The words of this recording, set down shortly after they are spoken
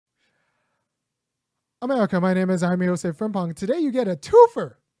America, my name is Jaime Jose Frimpong. Today you get a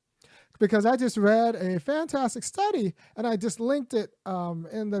twofer because I just read a fantastic study and I just linked it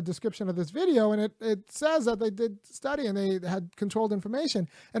in the description of this video, and it says that they did study and they had controlled information.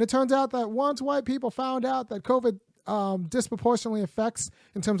 And it turns out that once white people found out that COVID disproportionately affects,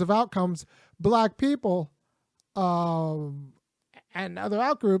 in terms of outcomes, Black people and other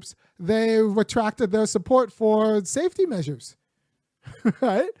outgroups, they retracted their support for safety measures.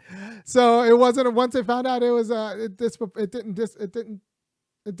 Right, so it wasn't once they found out it was it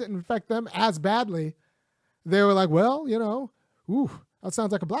didn't affect them as badly. They were like, well, that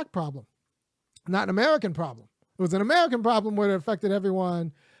sounds like a Black problem, not an American problem. It was an American problem where it affected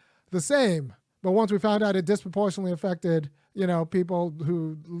everyone the same. But once we found out it disproportionately affected, people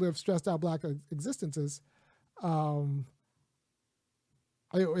who live stressed out Black existences,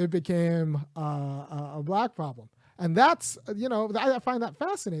 it became a Black problem. And that's, I find that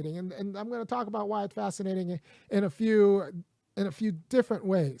fascinating. And I'm going to talk about why it's fascinating in a few different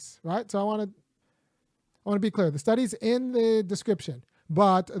ways, right? So I want to be clear. The study's in the description,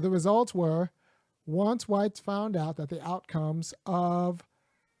 but the results were, once whites found out that the outcomes of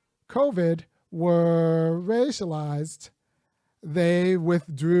COVID were racialized, they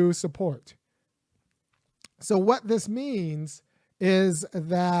withdrew support. So what this means is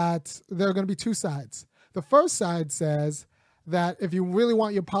that there are going to be two sides. The first side says that if you really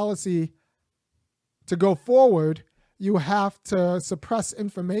want your policy to go forward, you have to suppress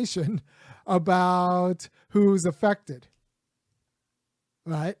information about who's affected,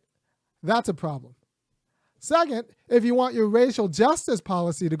 right? That's a problem. Second, if you want your racial justice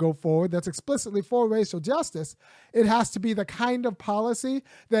policy to go forward, that's explicitly for racial justice, it has to be the kind of policy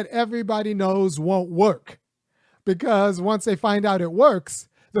that everybody knows won't work. Because once they find out it works,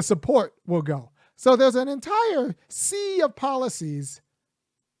 the support will go. So there's an entire sea of policies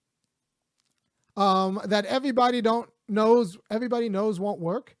that everybody knows won't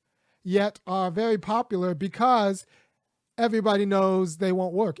work, yet are very popular because everybody knows they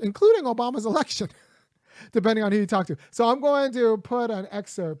won't work, including Obama's election, depending on who you talk to. So I'm going to put an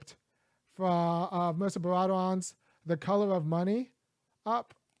excerpt from Mercer Baradowan's "The Color of Money"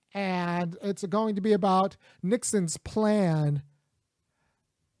 up, and it's going to be about Nixon's plan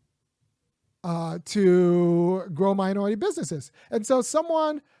to grow minority businesses. And so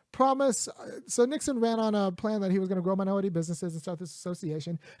someone promised, so Nixon ran on a plan that he was going to grow minority businesses and start this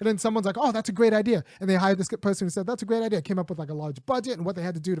association. And then someone's like, oh, that's a great idea. And they hired this person who said, that's a great idea. Came up with like a large budget and what they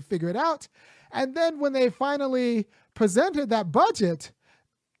had to do to figure it out. And then when they finally presented that budget,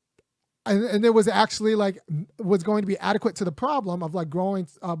 and it was actually was going to be adequate to the problem of growing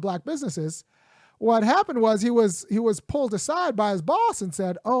Black businesses, what happened was he was pulled aside by his boss and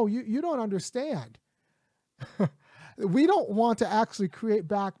said, oh, you don't understand. We don't want to actually create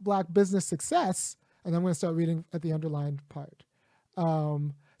Black business success. And I'm going to start reading at the underlined part.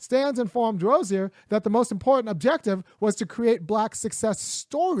 Stans informed Rosier that the most important objective was to create Black success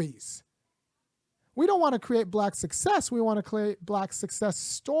stories. We don't want to create Black success. We want to create Black success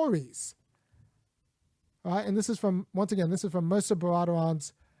stories. All right? And this is from Mercer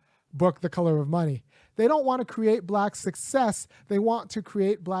Baradowan's book, The Color of Money. They don't want to create Black success. They want to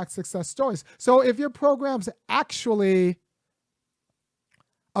create Black success stories. So if your program's actually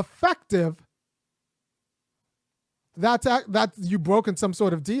effective, that's you've broken some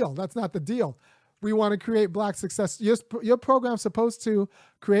sort of deal. That's not the deal. We want to create Black success. Your program's supposed to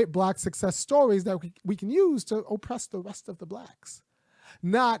create Black success stories that we can use to oppress the rest of the Blacks,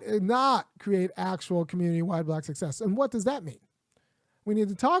 not create actual community-wide Black success. And what does that mean? We need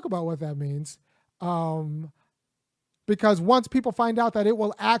to talk about what that means, because once people find out that it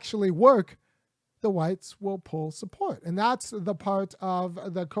will actually work, the whites will pull support. And that's the part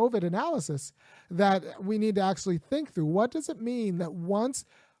of the COVID analysis that we need to actually think through. What does it mean that once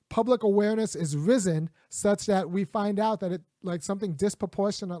public awareness is risen such that we find out that it something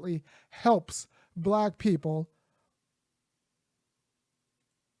disproportionately helps Black people,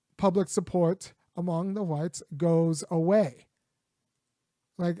 public support among the whites goes away?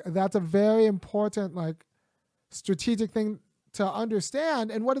 That's a very important, strategic thing to understand.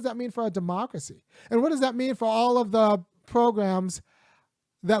 And what does that mean for our democracy? And what does that mean for all of the programs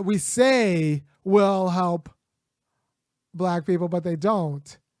that we say will help Black people, but they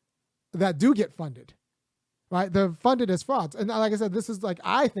don't, that do get funded, right? They're funded as frauds. And like I said, this is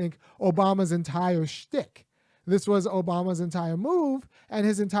I think Obama's entire shtick. This was Obama's entire move, and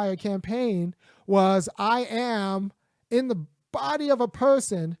his entire campaign was, I am in the body of a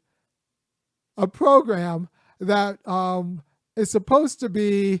person, a program that is supposed to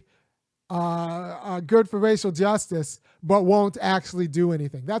be good for racial justice, but won't actually do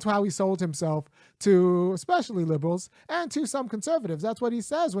anything. That's how he sold himself to especially liberals and to some conservatives. That's what he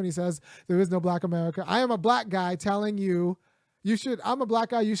says when he says there is no black America. I am a black guy telling you, I'm a black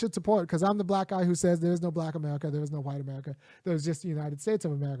guy you should support because I'm the black guy who says there is no black America, there is no white America, there's just the United States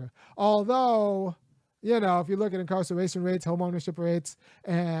of America. Although, if you look at incarceration rates, home ownership rates,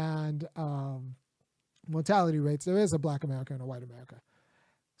 and mortality rates, there is a black America and a white America.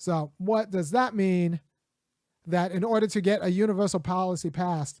 So what does that mean? That in order to get a universal policy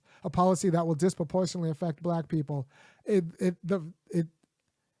passed, a policy that will disproportionately affect black people, it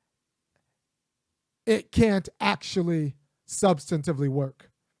can't actually substantively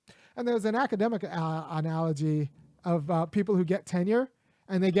work. And there's an academic analogy of people who get tenure,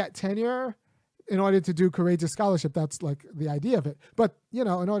 and they get tenure in order to do courageous scholarship. That's like the idea of it. But, in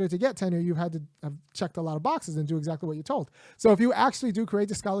order to get tenure, you've had to have checked a lot of boxes and do exactly what you're told. So if you actually do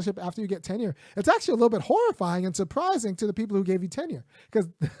courageous scholarship after you get tenure, it's actually a little bit horrifying and surprising to the people who gave you tenure, because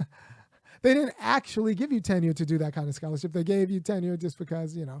they didn't actually give you tenure to do that kind of scholarship. They gave you tenure just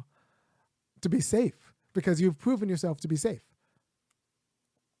because, to be safe, because you've proven yourself to be safe.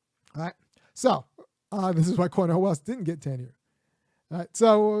 All right. So this is why Cornel West didn't get tenure. All right,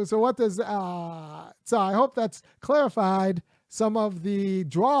 so what does so I hope that's clarified some of the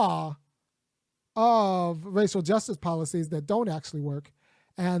draw of racial justice policies that don't actually work,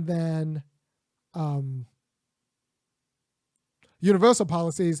 and then universal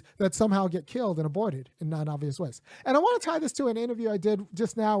policies that somehow get killed and aborted in non-obvious ways. And I want to tie this to an interview I did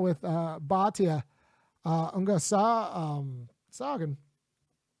just now with Bhatia Ungar-Sargon.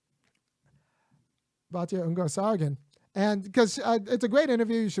 Bhatia Ungar-Sargon. And because it's a great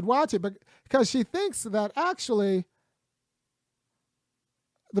interview, you should watch it, but because she thinks that actually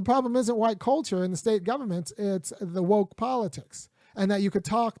the problem isn't white culture in the state governments, it's the woke politics. And that you could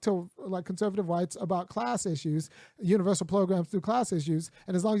talk to like conservative whites about class issues, universal programs through class issues,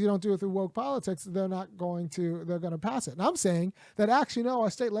 and as long as you don't do it through woke politics, they're going to pass it. And I'm saying that actually, no, our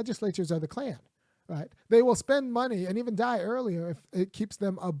state legislatures are the Klan, right? They will spend money and even die earlier if it keeps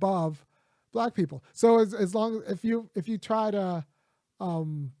them above black people. So as long if you try to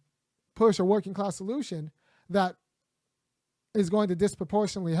push a working class solution that is going to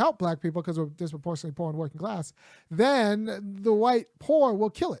disproportionately help black people because we're disproportionately poor and working class, then the white poor will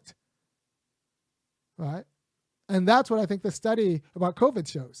kill it, right? And that's what I think the study about COVID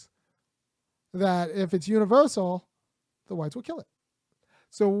shows, that if it's universal, the whites will kill it.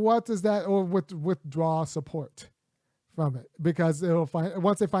 So what does that, or withdraw support from it, because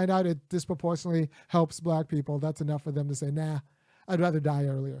once they find out it disproportionately helps black people, that's enough for them to say, nah, I'd rather die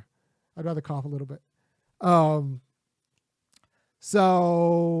earlier. I'd rather cough a little bit.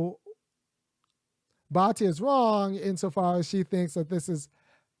 So Bhatia is wrong insofar as she thinks that this is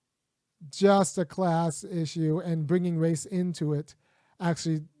just a class issue and bringing race into it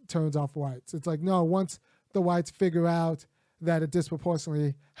actually turns off whites. It's like, no, once the whites figure out that it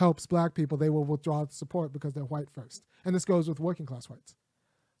disproportionately helps black people, they will withdraw support because they're white first. And this goes with working class whites,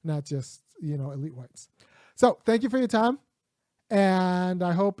 not just, elite whites. So thank you for your time. And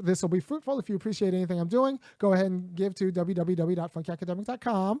I hope this will be fruitful. If you appreciate anything I'm doing, go ahead and give to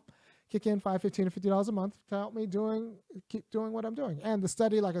www.funkyacademic.com. Kick in $5, $15, or $50 a month to help me keep doing what I'm doing. And the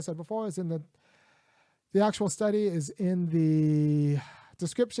study, like I said before, is in the actual study is in the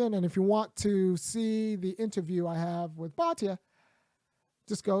description. And if you want to see the interview I have with Bhatia,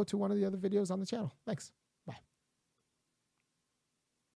 just go to one of the other videos on the channel. Thanks.